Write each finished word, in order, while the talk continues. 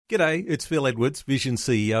G'day, it's Phil Edwards, Vision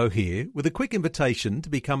CEO here, with a quick invitation to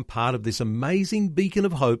become part of this amazing beacon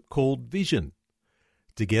of hope called Vision.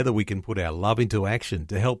 Together we can put our love into action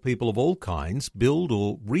to help people of all kinds build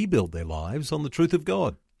or rebuild their lives on the truth of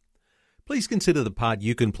God. Please consider the part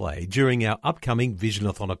you can play during our upcoming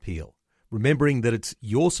Visionathon appeal, remembering that it's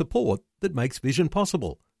your support that makes Vision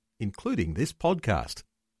possible, including this podcast.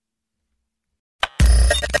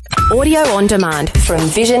 Audio on demand from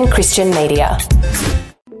Vision Christian Media.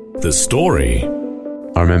 The story.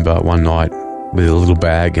 I remember one night with a little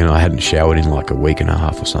bag, and I hadn't showered in like a week and a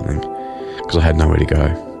half or something because I had nowhere to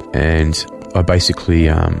go. And I basically,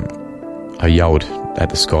 I yelled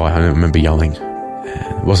at the sky. I don't remember yelling.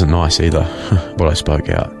 It wasn't nice either, what I spoke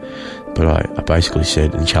out. But I basically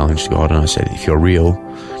said and challenged God, and I said, if you're real,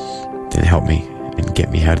 then help me and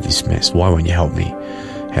get me out of this mess. Why won't you help me?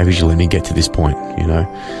 How could you let me get to this point, you know?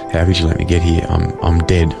 How could you let me get here? I'm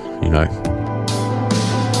dead, you know?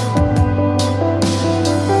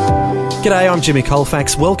 G'day, I'm Jimmy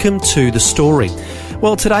Colfax. Welcome to The Story.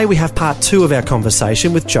 Well, today we have part 2 of our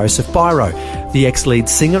conversation with Joseph Biro, the ex-lead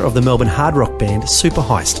singer of the Melbourne hard rock band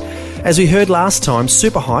Superheist. As we heard last time,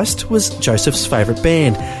 Superheist was Joseph's favourite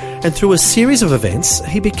band, and through a series of events,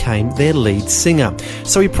 he became their lead singer.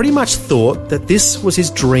 So he pretty much thought that this was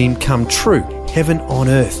his dream come true, heaven on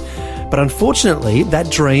earth. But unfortunately,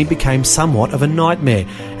 that dream became somewhat of a nightmare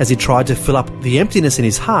as he tried to fill up the emptiness in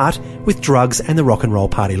his heart with drugs and the rock and roll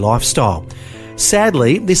party lifestyle.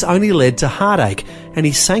 Sadly, this only led to heartache, and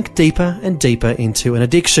he sank deeper and deeper into an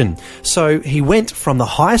addiction. So he went from the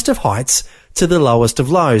highest of heights to the lowest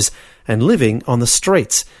of lows and living on the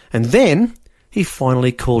streets. And then he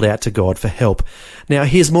finally called out to God for help. Now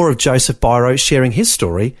here's more of Joseph Biro sharing his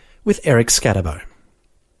story with Eric Scatterbo.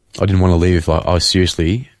 I didn't want to leave. I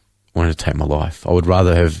seriously wanted to take my life. I would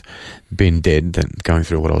rather have been dead than going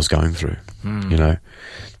through what I was going through. You know,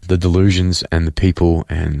 the delusions and the people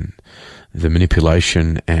and the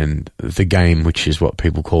manipulation and the game, which is what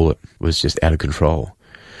people call it, was just out of control.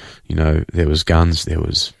 You know, there was guns, there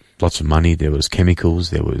was lots of money, there was chemicals,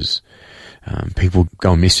 there was people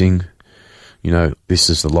going missing. You know, this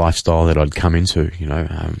is the lifestyle that I'd come into. You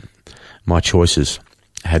know, my choices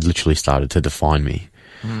had literally started to define me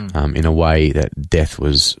in a way that death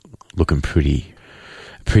was looking pretty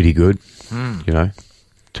good, you know,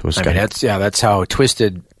 to escape. I mean, that's how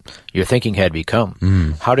twisted your thinking had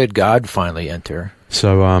become. How did God finally enter?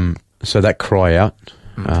 So that cry out,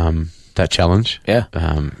 that challenge,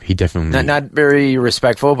 he definitely not very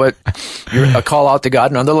respectful, but you're a call out to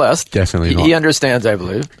God nonetheless. Definitely not. He understands, I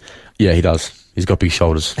believe. Yeah, he does. He's got big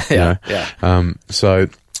shoulders. You know? So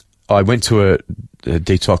I went to a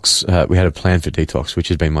detox. We had a plan for detox, which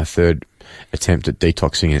has been my third attempt at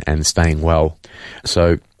detoxing and staying well.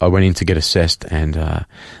 So I went in to get assessed, and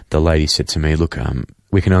the lady said to me, look,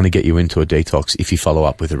 we can only get you into a detox if you follow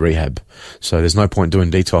up with a rehab. So there's no point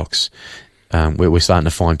doing detox. We're starting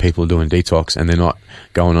to find people doing detox and they're not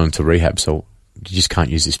going on to rehab. So you just can't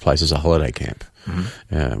use this place as a holiday camp.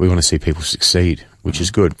 We want to see people succeed, which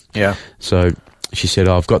is good. Yeah. So she said,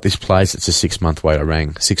 I've got this place, it's a 6-month wait. I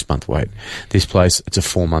rang, 6-month wait. This place, it's a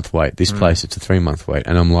 4-month wait. This place, it's a 3-month wait.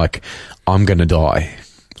 And I'm like, I'm going to die.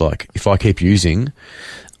 Like, if I keep using,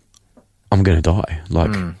 I'm going to die.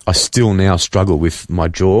 Like, I still now struggle with my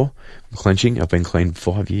jaw clenching. I've been clean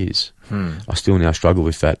for 5 years. I still now struggle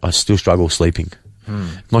with that. I still struggle sleeping.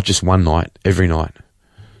 Not just one night, every night.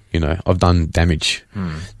 You know, I've done damage,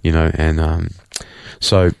 you know, and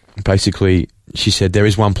so basically she said, there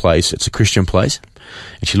is one place, it's a Christian place.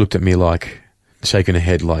 And she looked at me like, shaking her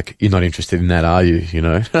head like, you're not interested in that, are you? You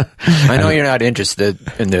know? I know you're not interested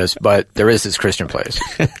in this, but there is this Christian place.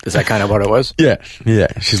 Is that kind of what it was? Yeah.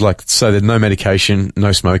 She's like, so there's no medication,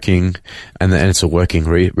 no smoking, and it's a working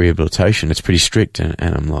rehabilitation. It's pretty strict. And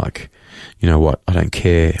I'm like, you know what? I don't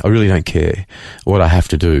care. I really don't care what I have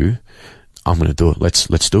to do. I'm going to do it.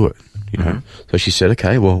 Let's do it. You know? So she said,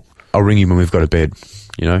 okay, well, I'll ring you when we've got a bed,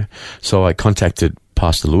 you know? So I contacted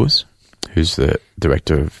Pastor Lewis, who's the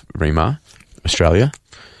director of REMA Australia,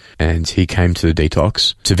 and he came to the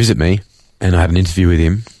detox to visit me, and I had an interview with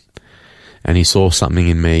him, and he saw something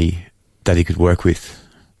in me that he could work with.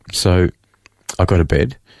 So I got a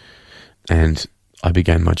bed, and I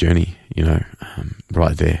began my journey, you know,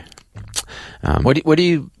 right there. What do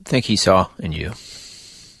you think he saw in you?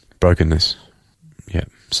 Brokenness. Yeah,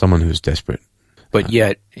 someone who's desperate. But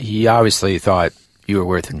yet, he obviously thought you were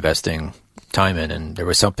worth investing time in, and there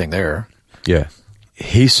was something there. Yeah.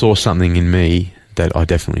 He saw something in me that I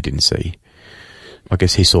definitely didn't see. I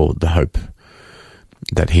guess he saw the hope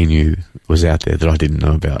that he knew was out there that I didn't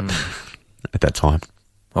know about at that time.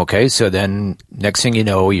 Okay, so then next thing you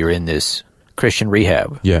know, you're in this Christian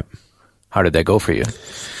rehab. Yeah. How did that go for you?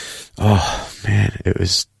 Oh, man, it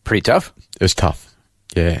was Pretty tough? It was tough.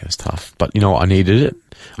 Yeah, it was tough. But you know what? I needed it.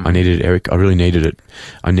 I needed it, Eric. I really needed it.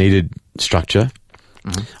 I needed structure.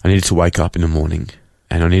 I needed to wake up in the morning,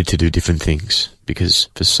 and I needed to do different things, because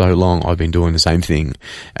for so long I've been doing the same thing,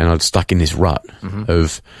 and I'd stuck in this rut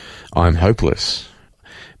of I'm hopeless,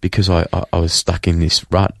 because I was stuck in this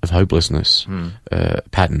rut of hopelessness,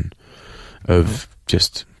 pattern of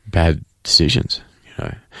just bad decisions. You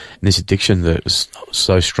know, and this addiction that was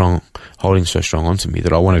so strong, holding so strong onto me,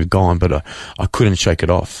 that I wanted gone, but I couldn't shake it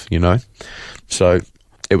off, you know. So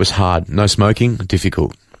it was hard. No smoking,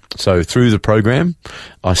 difficult. So through the program,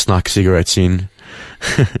 I snuck cigarettes in.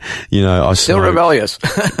 You know, I still rebellious.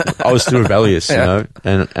 I was still rebellious, you know,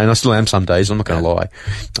 and I still am some days. I'm not going to lie.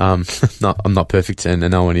 I'm not perfect, and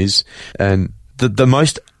no one is. And the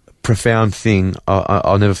most profound thing,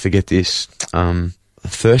 I'll never forget this. The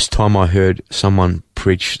first time I heard someone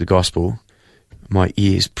preach the gospel, my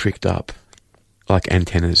ears pricked up like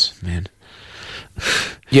antennas, man.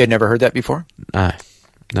 You had never heard that before? No,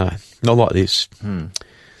 not like this.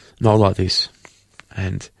 Not like this.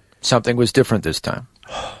 And something was different this time.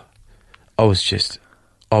 I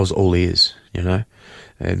was all ears, you know,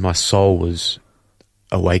 and my soul was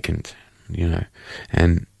awakened, you know.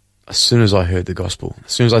 And as soon as I heard the gospel,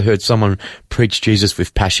 as soon as I heard someone preach Jesus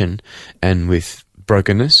with passion and with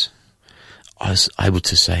brokenness, I was able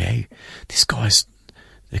to say, hey, this guy's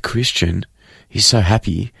a Christian. He's so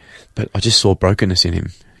happy, but I just saw brokenness in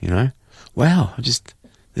him, you know. Wow,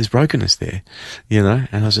 there's brokenness there, you know.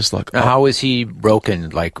 And I was just like, how was he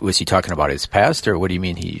broken? Like, was he talking about his past, or what do you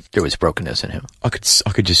mean there was brokenness in him? I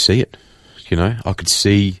could just see it, you know. I could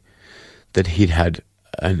see that he'd had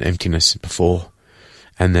an emptiness before,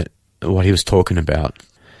 and that what he was talking about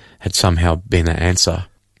had somehow been the answer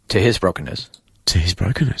to his brokenness.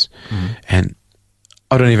 And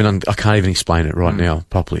I can't even explain it right now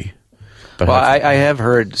properly. But well, I have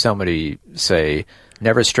heard somebody say,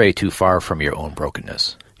 never stray too far from your own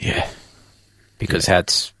brokenness. Yeah. Because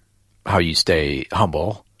that's how you stay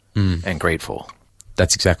humble and grateful.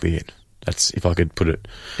 That's exactly it. That's, if I could put it.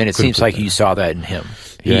 And it seems like you saw that in him.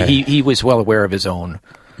 Yeah. He was well aware of his own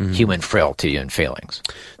human frailty and failings.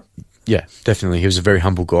 Yeah, definitely. He was a very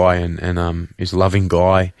humble guy, and he's a loving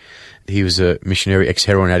guy. He was a missionary,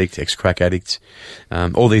 ex-heroin addict, ex-crack addict.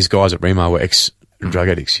 All these guys at Rema were ex-drug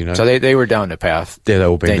addicts, you know. So they were down the path. Yeah, they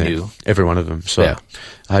all been there. Knew. Every one of them. So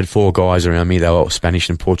I had 4 guys around me. They were Spanish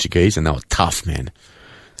and Portuguese, and they were tough, man.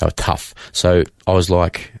 They were tough. So I was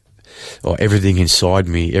like, everything inside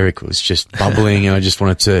me, Eric, was just bubbling, and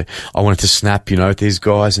I wanted to snap, you know, at these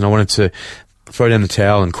guys, and I wanted to throw down the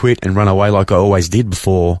towel and quit and run away like I always did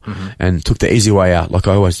before, and took the easy way out like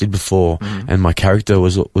I always did before. And my character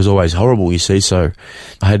was always horrible, you see, so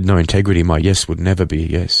I had no integrity. My yes would never be a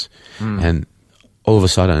yes. And all of a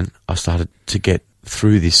sudden I started to get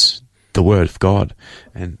through the Word of God,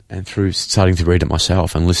 and through starting to read it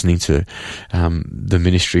myself and listening to the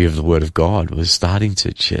ministry of the Word of God was starting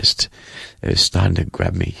to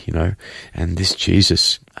grab me, you know. And this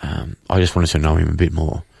Jesus, I just wanted to know him a bit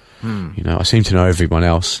more. You know, I seem to know everyone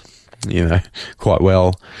else, you know, quite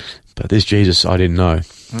well, but this Jesus I didn't know,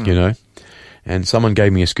 you know. And someone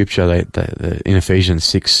gave me a scripture that in Ephesians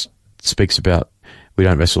 6 speaks about we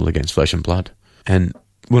don't wrestle against flesh and blood. And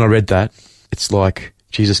when I read that, it's like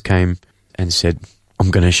Jesus came and said,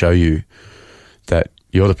 I'm going to show you that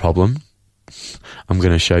you're the problem. I'm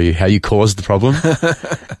going to show you how you caused the problem,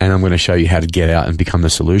 and I'm going to show you how to get out and become the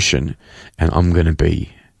solution. And I'm going to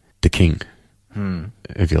be the king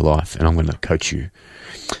of your life, and I'm going to coach you.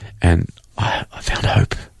 And I found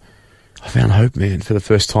hope. I found hope, man, for the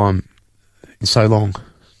first time in so long.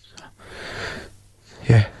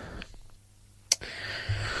 Yeah.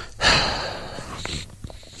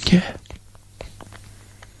 Yeah.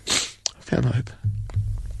 I found hope.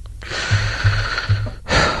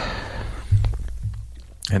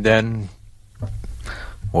 And then,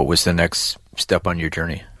 what was the next step on your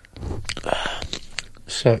journey?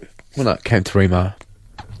 So, when I came to Rema,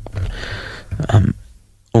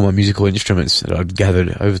 all my musical instruments that I'd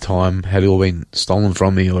gathered over time had all been stolen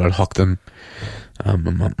from me, or I'd hocked them.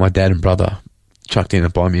 My dad and brother chucked in to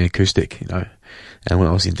buy me an acoustic, you know, and when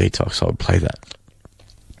I was in detox, I would play that.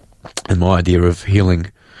 And my idea of healing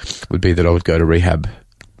would be that I would go to rehab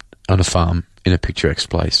on a farm in a picturesque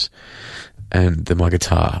place, and that my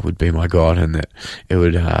guitar would be my God, and that it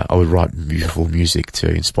would I would write beautiful music to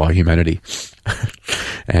inspire humanity.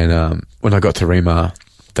 And when I got to Rema,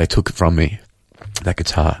 they took it from me, that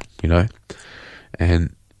guitar, you know,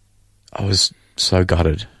 and I was so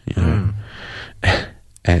gutted, you know.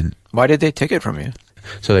 And why did they take it from you?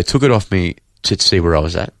 So they took it off me to see where I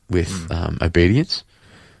was at with obedience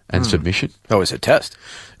and submission. Oh, it was a test.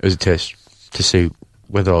 It was a test to see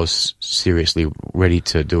whether I was seriously ready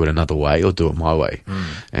to do it another way or do it my way.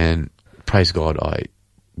 And praise God, I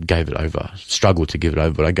gave it over. Struggled to give it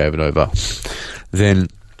over, but I gave it over. Then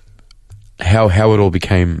how it all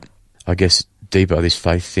became, I guess, deeper, this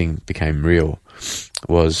faith thing became real,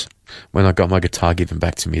 was when I got my guitar given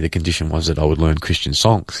back to me, the condition was that I would learn Christian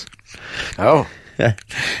songs. Oh.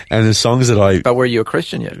 And the songs that But were you a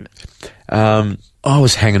Christian yet? I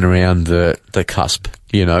was hanging around the cusp,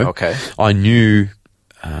 you know. Okay. I knew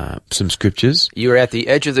some scriptures. You were at the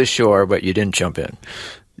edge of the shore, but you didn't jump in.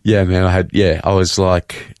 Yeah, man, I was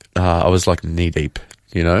like knee deep,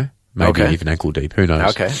 you know? Maybe even ankle deep, who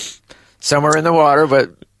knows? Okay. Somewhere in the water,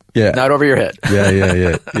 but not over your head. Yeah.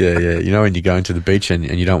 You know, when you go into the beach and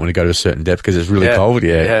you don't want to go to a certain depth because it's really cold?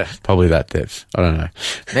 Yeah, probably that depth. I don't know.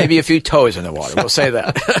 Maybe a few toes in the water, we'll say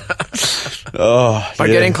that. But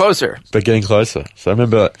getting closer. So I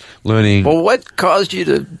remember learning... Well, what caused you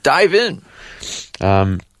to dive in?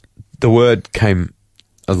 The word came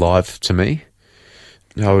alive to me.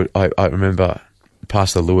 I remember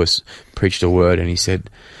Pastor Lewis preached a word and he said,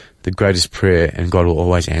 the greatest prayer, and God will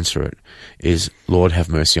always answer it, is, Lord, have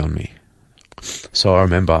mercy on me. So I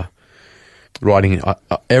remember writing,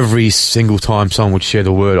 every single time someone would share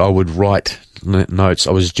the word, I would write notes.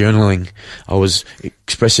 I was journaling. I was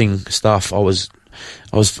expressing stuff. I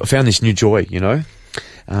found this new joy, you know.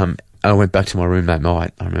 And I went back to my room that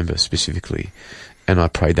night, I remember specifically, and I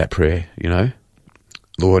prayed that prayer, you know.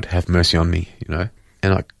 Lord, have mercy on me, you know.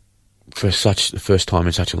 And for the first time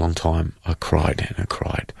in such a long time, I cried and I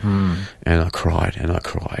cried. And I cried and I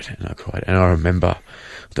cried and I cried. And I remember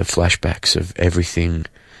the flashbacks of everything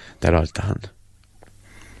that I'd done.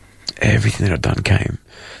 Everything that I'd done came.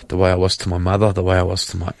 The way I was to my mother, the way I was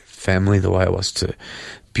to my family, the way I was to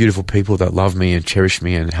beautiful people that loved me and cherished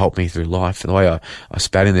me and helped me through life, the way I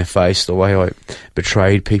spat in their face, the way I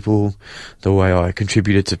betrayed people, the way I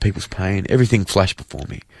contributed to people's pain. Everything flashed before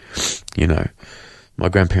me, you know. My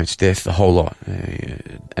grandparents' death, the whole lot.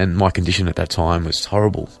 And my condition at that time was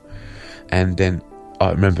horrible. And then I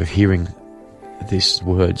remember hearing these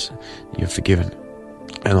words, you're forgiven.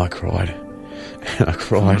 And I cried. And I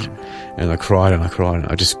cried. And I cried and I cried. And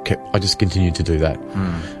I just continued to do that.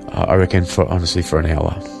 I reckon honestly for an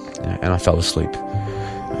hour. And I fell asleep,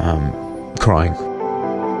 crying.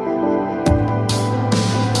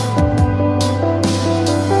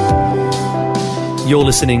 You're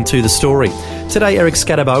listening to The Story. Today, Eric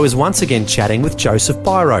Scatterbo is once again chatting with Joseph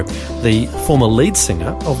Biro, the former lead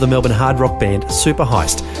singer of the Melbourne hard rock band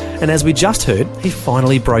Superheist. And as we just heard, he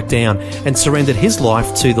finally broke down and surrendered his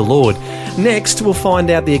life to the Lord. Next, we'll find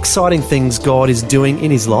out the exciting things God is doing in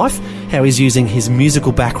his life, how he's using his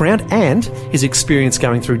musical background and his experience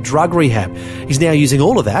going through drug rehab. He's now using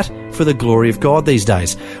all of that for the glory of God these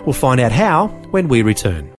days. We'll find out how when we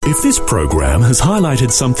return. If this program has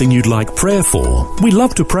highlighted something you'd like prayer for, we'd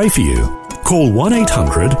love to pray for you. Call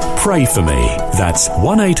 1-800-PRAY-FOR-ME. That's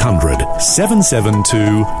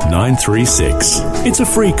 1-800-772-936. It's a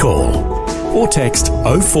free call. Or text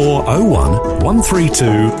 0401 132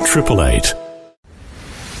 888.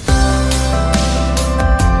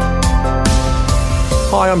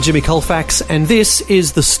 Hi, I'm Jimmy Colfax, and this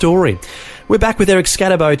is The Story. We're back with Eric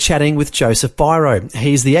Scatterbo chatting with Joseph Biro.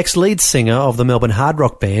 He's the ex-lead singer of the Melbourne hard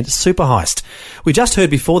rock band Superheist. We just heard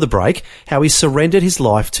before the break how he surrendered his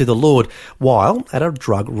life to the Lord while at a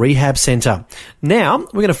drug rehab centre. Now,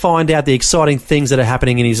 we're going to find out the exciting things that are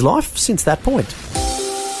happening in his life since that point.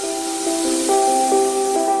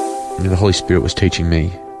 The Holy Spirit was teaching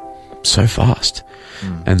me so fast,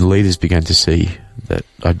 and the leaders began to see that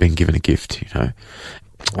I'd been given a gift, you know.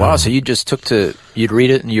 Wow, so you just you'd read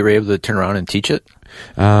it and you were able to turn around and teach it?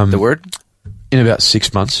 The word? In about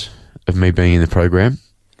 6 months of me being in the program,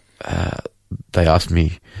 they asked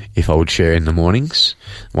me if I would share in the mornings,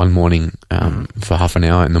 one morning for half an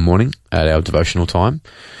hour in the morning at our devotional time,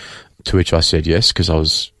 to which I said yes, because I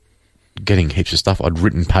was getting heaps of stuff. I'd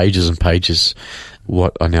written pages and pages,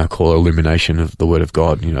 what I now call illumination of the Word of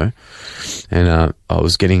God, you know. And I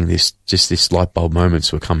was getting this light bulb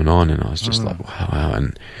moments were coming on, and I was just like, wow.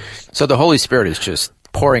 And so the Holy Spirit is just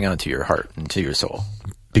pouring onto your heart, into your soul.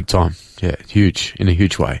 Big time. Yeah, huge, in a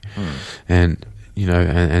huge way. And, you know,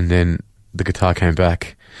 and then the guitar came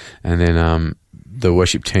back, and then the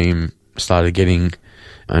worship team started getting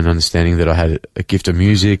an understanding that I had a gift of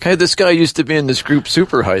music. Hey, this guy used to be in this group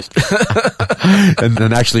Superheist.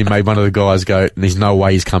 and actually made one of the guys go, there's no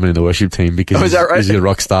way he's coming in the worship team because he's a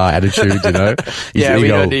rock star attitude, you know. Yeah, we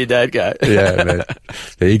don't need that guy. Yeah, man.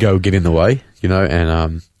 The ego would get in the way, you know,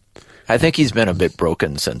 and I think he's been a bit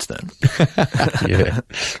broken since then. Yeah,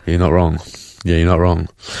 you're not wrong.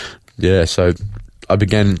 Yeah, so I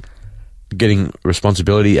began getting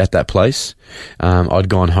responsibility at that place. I'd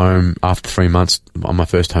gone home after 3 months on my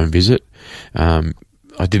first home visit. I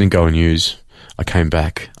didn't go and use. I came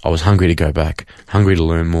back. I was hungry to go back, hungry to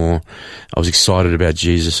learn more. I was excited about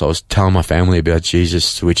Jesus. I was telling my family about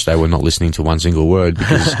Jesus, to which they were not listening to one single word,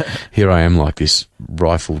 because here I am like this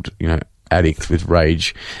rifled, addict with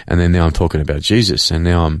rage. And then now I'm talking about Jesus, and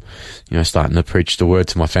now I'm, starting to preach the word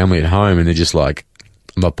to my family at home, and they're just like,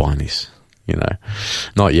 I'm not buying this,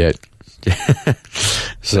 not yet.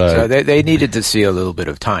 So they needed to see a little bit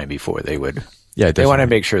of time before they would. Yeah, definitely. They want to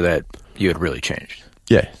make sure that you had really changed.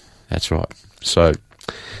 Yeah, that's right. So,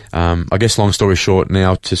 I guess long story short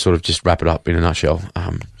now, to sort of just wrap it up in a nutshell.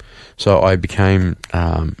 So I became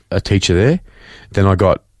a teacher there. Then I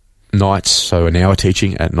got nights, so an hour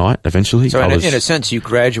teaching at night eventually. So in a sense, you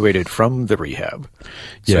graduated from the rehab.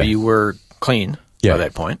 So you were clean by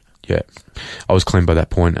that point. Yeah, I was clean by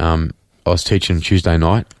that point. I was teaching Tuesday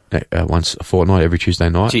night, once a fortnight, every Tuesday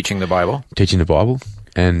night. Teaching the Bible.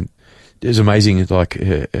 And it was amazing. It's like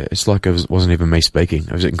it wasn't even me speaking.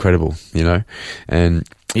 It was incredible, And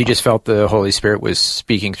you just felt the Holy Spirit was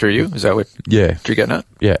speaking through you. Is that what? Yeah, you're getting at?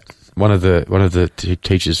 Yeah. One of the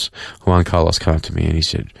teachers, Juan Carlos, came up to me and he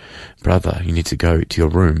said, "Brother, you need to go to your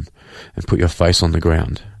room and put your face on the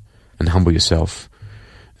ground and humble yourself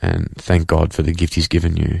and thank God for the gift He's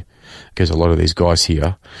given you, because a lot of these guys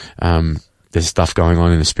here, there's stuff going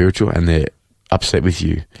on in the spiritual and they're upset with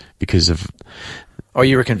you because of." Oh,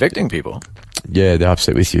 you were convicting people. Yeah, they're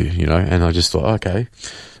upset with you, and I just thought, okay.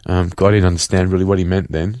 God didn't understand really what he meant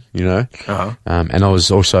then, Uh-huh. And I was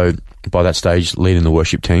also, by that stage, leading the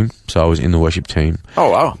worship team. So I was in the worship team. Oh,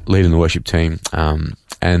 wow. Leading the worship team.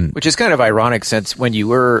 And which is kind of ironic, since when you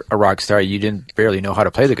were a rock star, you didn't barely know how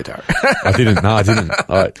to play the guitar. I didn't.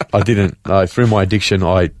 I didn't. Through my addiction,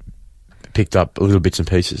 I picked up little bits and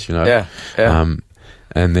pieces, Yeah.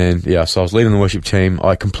 And then, so I was leading the worship team.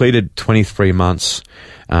 I completed 23 months.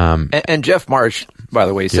 And Jeff Marsh, by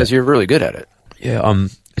the way, says you're really good at it. Yeah,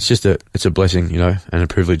 it's a blessing, and a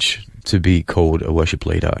privilege to be called a worship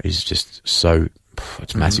leader is just so,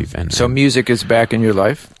 it's massive. And so music is back in your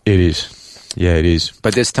life? It is. Yeah, it is.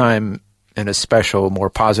 But this time in a special, more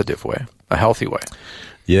positive way, a healthy way.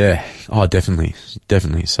 Yeah. Oh, definitely.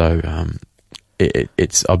 So,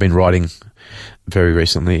 I've been writing very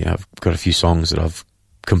recently. I've got a few songs that I've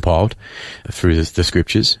compiled through the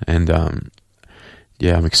scriptures, and I'm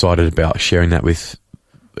excited about sharing that with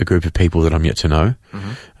a group of people that I'm yet to know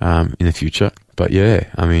in the future. But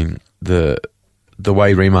the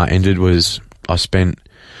way Remar ended was, I spent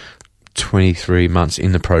 23 months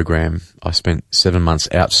in the program. I spent 7 months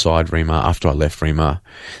outside Remar after I left Remar.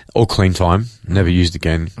 All clean time, never used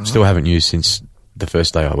again. Still haven't used since the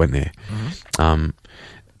first day I went there.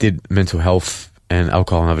 Did mental health and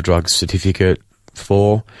alcohol and other drugs certificate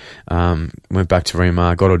 4. Went back to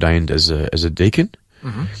Remar, got ordained as a deacon.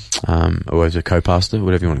 Or as a co-pastor,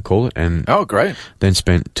 whatever you want to call it. And great. Then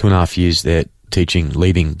spent 2.5 years there teaching,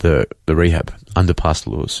 leading the rehab under Pastor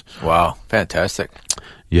Lewis. Wow, fantastic.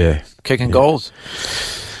 Yeah. Kicking goals.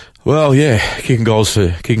 Well, yeah, kicking goals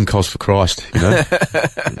for Christ,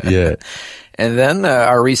 Yeah. And then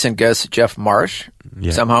our recent guest, Jeff Marsh,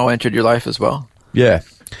 somehow entered your life as well. Yeah.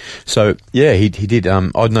 So, he did.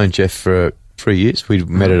 I'd known Jeff for 3 years. We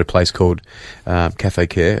met at a place called Cafe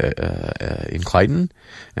Care in Clayton,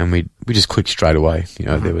 and we just clicked straight away.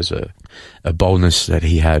 There was a boldness that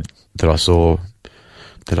he had that I saw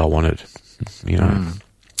that I wanted.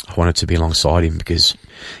 I wanted to be alongside him because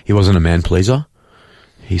he wasn't a man pleaser.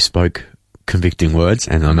 He spoke convicting words,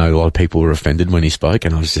 and I know a lot of people were offended when he spoke,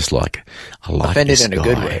 and I was just like, I like offended this guy. Offended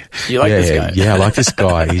in a good way. You like this guy? Yeah, I like this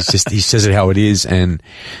guy. He says it how it is, and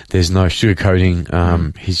there's no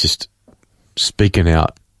sugarcoating. He's just speaking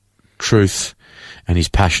out truth, and he's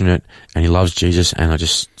passionate, and he loves Jesus, and I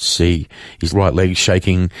just see his right leg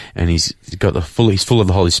shaking, and he's full of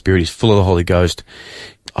the Holy Spirit, he's full of the Holy Ghost.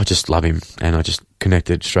 I just love him, and I just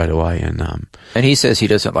connected straight away. And he says he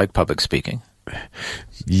doesn't like public speaking.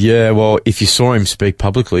 Yeah, well, if you saw him speak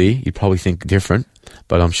publicly, you'd probably think different,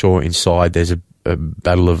 but I'm sure inside there's a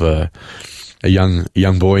battle of a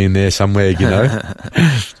young boy in there somewhere,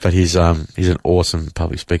 But he's an awesome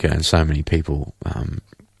public speaker, and so many people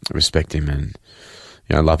respect him and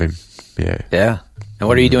love him. Yeah. Yeah. And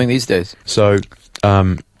what are you doing these days? So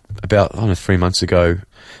about 3 months ago,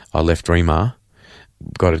 I left Remar.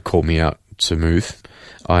 God had called me out to move.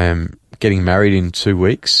 I am getting married in 2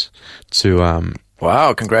 weeks to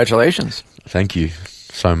wow, congratulations. Thank you.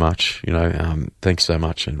 so much, you know. Thanks so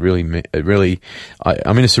much. And I'm in a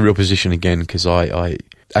surreal position again because I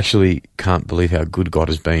actually can't believe how good God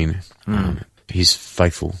has been. He's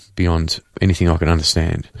faithful beyond anything I can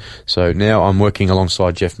understand. So now I'm working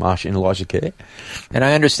alongside Jeff Marsh in Elijah Care. And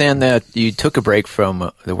I understand that you took a break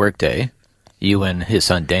from the workday, you and his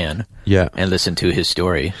son Dan, and listened to his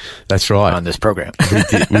story. That's right. On this program.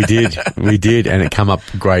 We did, and it come up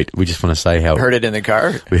great. We just want to say how... Heard it in the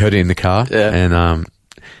car? We heard it in the car, and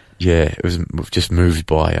it was just moved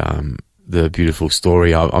by the beautiful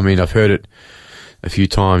story. I mean, I've heard it a few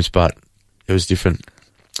times, but it was different.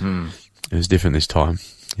 It was different this time.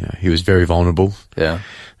 Yeah, he was very vulnerable. Yeah.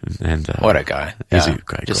 And what a guy. He's a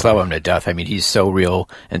great Just guy. love him to death. I mean, he's so real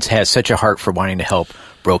and has such a heart for wanting to help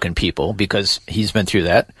broken people because he's been through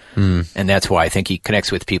that. And that's why I think he connects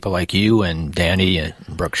with people like you and Danny and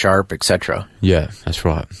Brooke Sharp, etc. Yeah, that's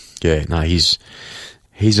right. Yeah, no, he's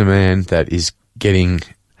a man that is getting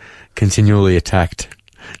continually attacked,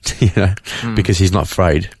 you know, because he's not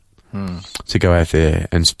afraid to go out there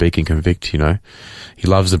and speak and convict, you know. He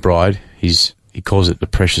loves the bride. He calls it the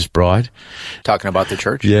precious bride. Talking about the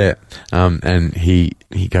church? Yeah. And he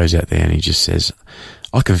goes out there and he just says,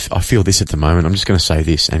 I feel this at the moment. I'm just going to say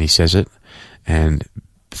this. And he says it and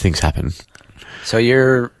things happen. So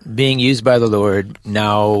you're being used by the Lord.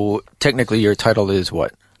 Now, technically your title is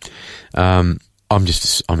what? I'm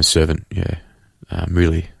a servant. Yeah.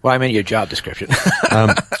 Really. Well, I meant your job description.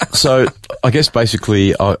 So I guess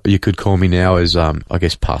basically you could call me now as,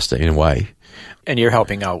 pastor in a way. And you're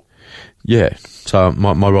helping out. Yeah. So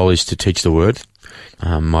my role is to teach the word.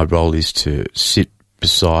 My role is to sit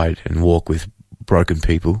beside and walk with broken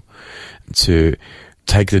people, to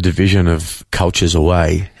take the division of cultures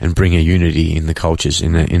away and bring a unity in the cultures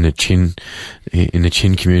in the Chin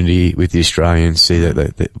community with the Australians. See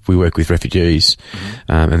that we work with refugees,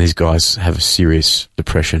 and these guys have a serious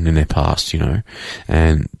depression in their past, you know,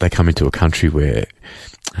 and they come into a country where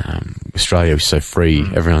Australia is so free.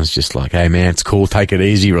 Everyone's just like, hey man, it's cool, take it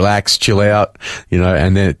easy, relax, chill out, you know,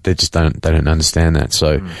 and they just don't understand that.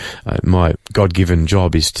 So my God-given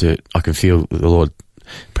job is I can feel the Lord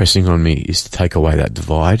pressing on me is to take away that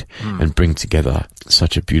divide and bring together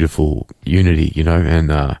such a beautiful unity, you know,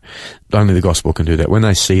 and only the gospel can do that. When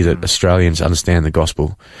they see that Australians understand the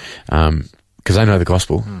gospel, because they know the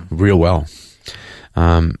gospel real well,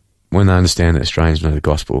 when they understand that Australians know the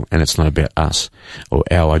gospel and it's not about us or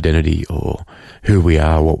our identity or who we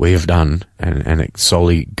are, what we have done, and it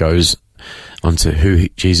solely goes onto who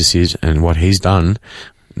Jesus is and what he's done.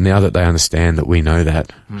 Now that they understand that we know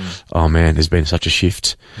that, oh man, there's been such a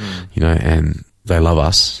shift, you know, and they love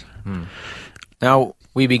us. Now,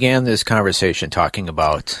 we began this conversation talking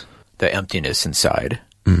about the emptiness inside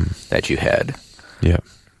that you had. Yeah.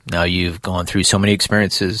 Now you've gone through so many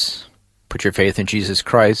experiences, put your faith in Jesus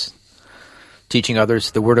Christ, teaching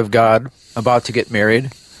others the Word of God, about to get married.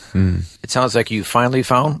 It sounds like you finally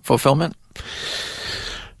found fulfillment.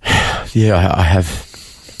 Yeah, I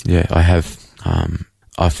have. Yeah, I have.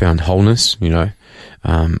 I found wholeness, you know.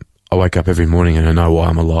 I wake up every morning and I know why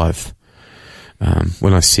I'm alive.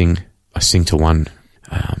 When I sing to one.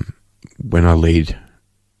 When I lead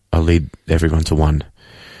everyone to one.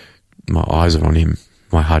 My eyes are on him.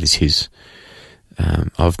 My heart is his.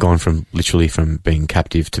 I've gone from being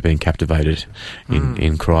captive to being captivated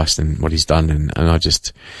in Christ and what he's done. And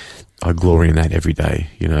I glory in that every day,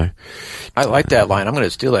 you know. I like that line. I'm going to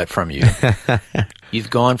steal that from you. You've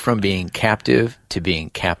gone from being captive to being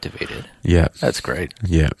captivated. Yeah. That's great.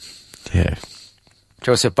 Yeah. Yeah.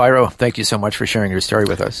 Joseph Biro, thank you so much for sharing your story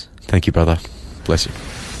with us. Thank you, brother. Bless you.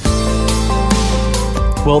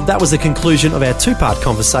 Well, that was the conclusion of our two-part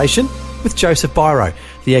conversation with Joseph Biro,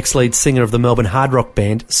 the ex-lead singer of the Melbourne hard rock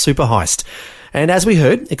band Superheist. And as we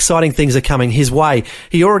heard, exciting things are coming his way.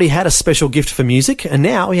 He already had a special gift for music, and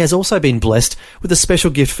now he has also been blessed with a special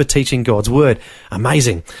gift for teaching God's Word.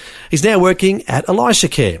 Amazing. He's now working at Elijah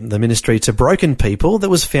Care, the ministry to broken people that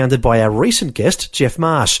was founded by our recent guest, Jeff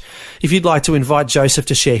Marsh. If you'd like to invite Joseph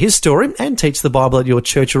to share his story and teach the Bible at your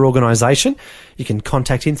church or organisation, you can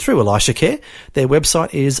contact him through Elijah Care. Their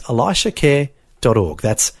website is elishacare.org.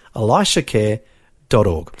 That's elishacare.org.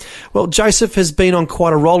 Well, Joseph has been on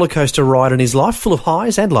quite a roller coaster ride in his life, full of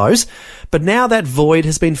highs and lows, but now that void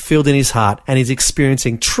has been filled in his heart and he's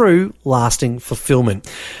experiencing true, lasting fulfillment.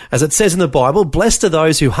 As it says in the Bible, blessed are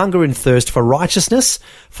those who hunger and thirst for righteousness,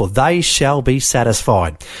 for they shall be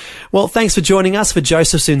satisfied. Well, thanks for joining us for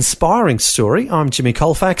Joseph's inspiring story. I'm Jimmy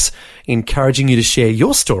Colfax, encouraging you to share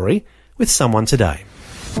your story with someone today.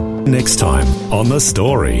 Next time on The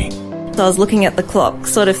Story. So I was looking at the clock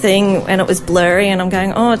sort of thing, and it was blurry, and I'm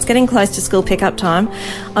going, oh, it's getting close to school pickup time.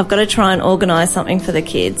 I've got to try and organise something for the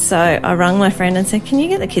kids. So I rang my friend and said, can you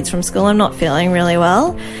get the kids from school? I'm not feeling really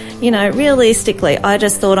well. You know, realistically, I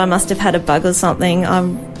just thought I must have had a bug or something. I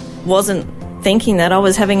wasn't thinking that I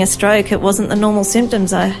was having a stroke. It wasn't the normal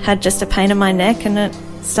symptoms. I had just a pain in my neck, and it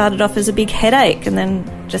started off as a big headache and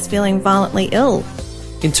then just feeling violently ill.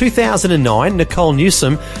 In 2009, Nicole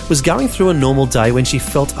Newsom was going through a normal day when she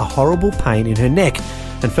felt a horrible pain in her neck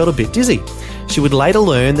and felt a bit dizzy. She would later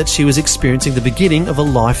learn that she was experiencing the beginning of a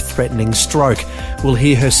life-threatening stroke. We'll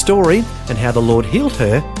hear her story and how the Lord healed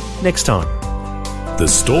her next time. The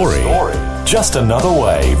Story. Just another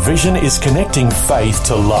way Vision is connecting faith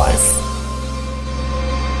to life.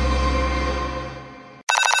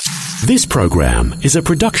 This program is a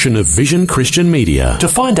production of Vision Christian Media. To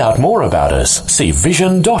find out more about us, see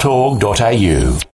vision.org.au.